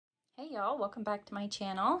Hey y'all, welcome back to my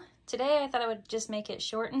channel. Today I thought I would just make it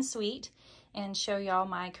short and sweet and show y'all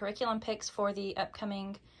my curriculum picks for the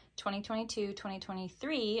upcoming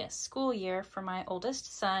 2022-2023 school year for my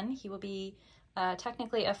oldest son. He will be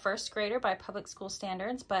technically a first grader by public school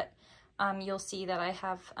standards, but you'll see that I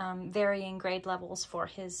have varying grade levels for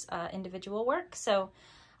his individual work. So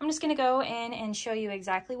I'm just going to go in and show you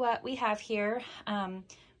exactly what we have here.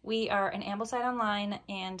 We are an Ambleside Online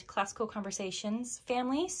and Classical Conversations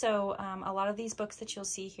family, so a lot of these books that you'll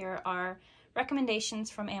see here are recommendations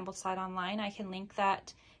from Ambleside Online. I can link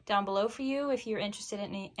that down below for you if you're interested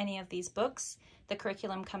in any of these books. The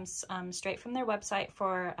curriculum comes straight from their website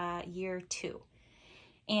for year 2.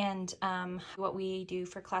 And what we do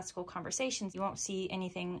for Classical Conversations, you won't see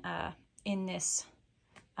anything in this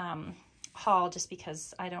haul just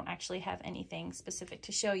because I don't actually have anything specific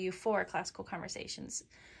to show you for Classical Conversations.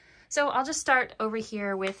 So I'll just start over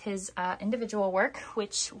here with his individual work,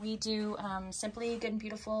 which we do Simply Good and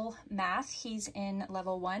Beautiful Math. He's in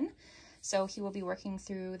level 1, so he will be working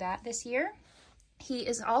through that this year. He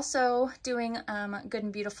is also doing Good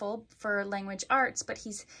and Beautiful for Language Arts, but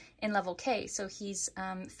he's in level K, so he's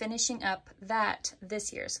finishing up that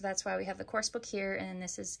this year. So that's why we have the course book here, and then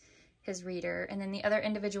this is his reader. And then the other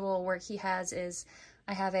individual work he has is,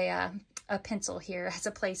 I have a pencil here as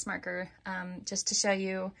a place marker, just to show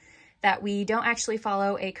you that we don't actually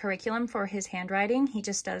follow a curriculum for his handwriting. He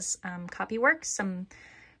just does copy work, some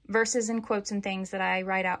verses and quotes and things that I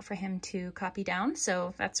write out for him to copy down.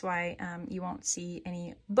 So that's why you won't see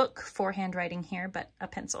any book for handwriting here, but a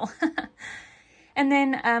pencil. And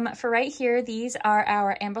then for right here, these are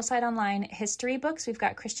our Ambleside Online history books. We've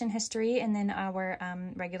got Christian history and then our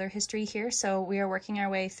regular history here. So we are working our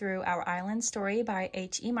way through our Island Story by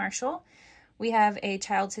H.E. Marshall. We have A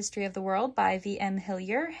Child's History of the World by V.M.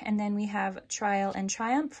 Hillier. And then we have Trial and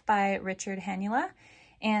Triumph by Richard Hanula.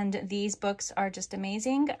 And these books are just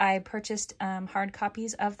amazing. I purchased hard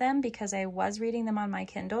copies of them because I was reading them on my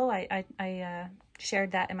Kindle. I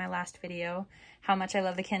shared that in my last video, how much I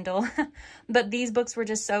love the Kindle. But these books were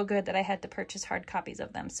just so good that I had to purchase hard copies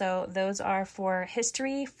of them. So those are for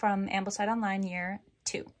history from Ambleside Online year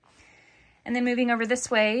 2. And then moving over this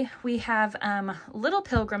way, we have Little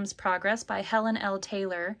Pilgrim's Progress by Helen L.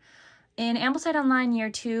 Taylor. In Ambleside Online year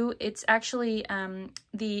 2, it's actually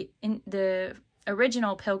the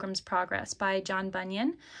original Pilgrim's Progress by John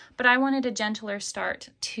Bunyan, but I wanted a gentler start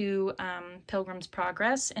to Pilgrim's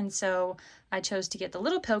Progress, and so I chose to get the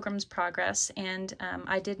Little Pilgrim's Progress. And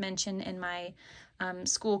I did mention in my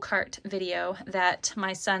school cart video that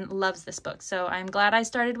my son loves this book, so I'm glad I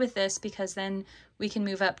started with this because then we can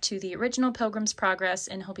move up to the original Pilgrim's Progress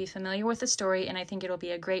and he'll be familiar with the story, and I think it'll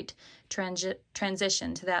be a great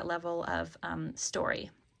transition to that level of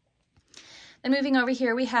story. Then moving over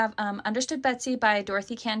here, we have Understood Betsy by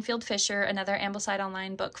Dorothy Canfield Fisher, another Ambleside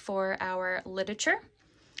Online book for our literature.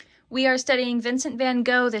 We are studying Vincent van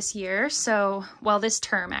Gogh this year, so, well, this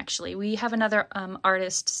term actually. We have another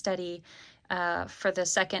artist study for the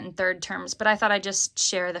second and third terms, but I thought I'd just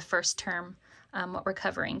share the first term, what we're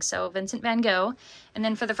covering. So Vincent van Gogh. And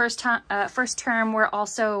then for the first term, we're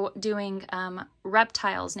also doing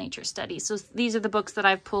reptiles nature studies. So these are the books that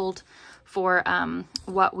I've pulled for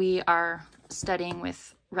what we are studying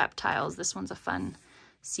with reptiles. This one's a fun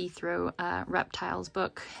see-through reptiles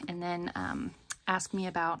book. And then Ask Me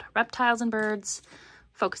About Reptiles and Birds,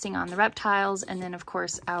 focusing on the reptiles. And then, of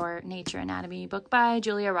course, our Nature Anatomy book by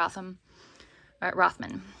Julia Rothman.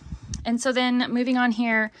 And so then moving on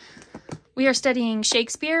here, we are studying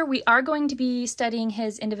Shakespeare. We are going to be studying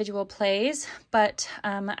his individual plays, but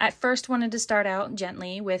at first wanted to start out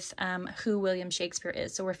gently with who William Shakespeare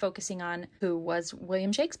is. So we're focusing on who was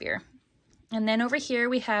William Shakespeare. And then over here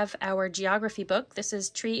we have our geography book. This is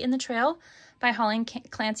Tree in the Trail by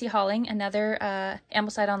Clancy Halling, another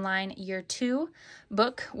Ambleside Online year 2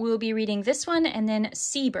 book. We'll be reading this one and then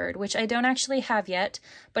Seabird, which I don't actually have yet,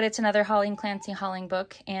 but it's another Clancy Halling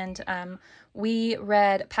book. And we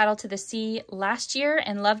read Paddle to the Sea last year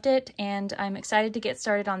and loved it, and I'm excited to get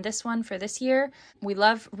started on this one for this year. We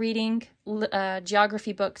love reading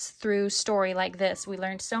geography books through story like this. We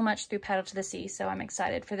learned so much through Paddle to the Sea, so I'm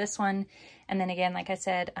excited for this one. And then again, like I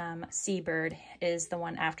said, Seabird is the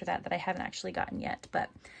one after that I haven't actually gotten yet. But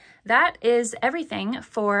that is everything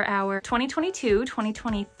for our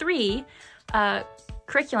 2022-2023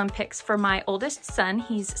 curriculum picks for my oldest son.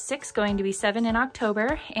 He's 6, going to be 7 in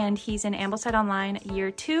October, and he's in Ambleside Online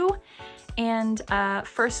year 2 and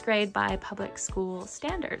first grade by public school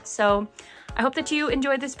standards. So I hope that you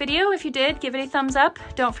enjoyed this video. If you did, give it a thumbs up.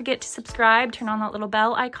 Don't forget to subscribe, turn on that little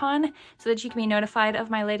bell icon so that you can be notified of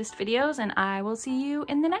my latest videos, and I will see you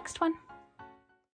in the next one.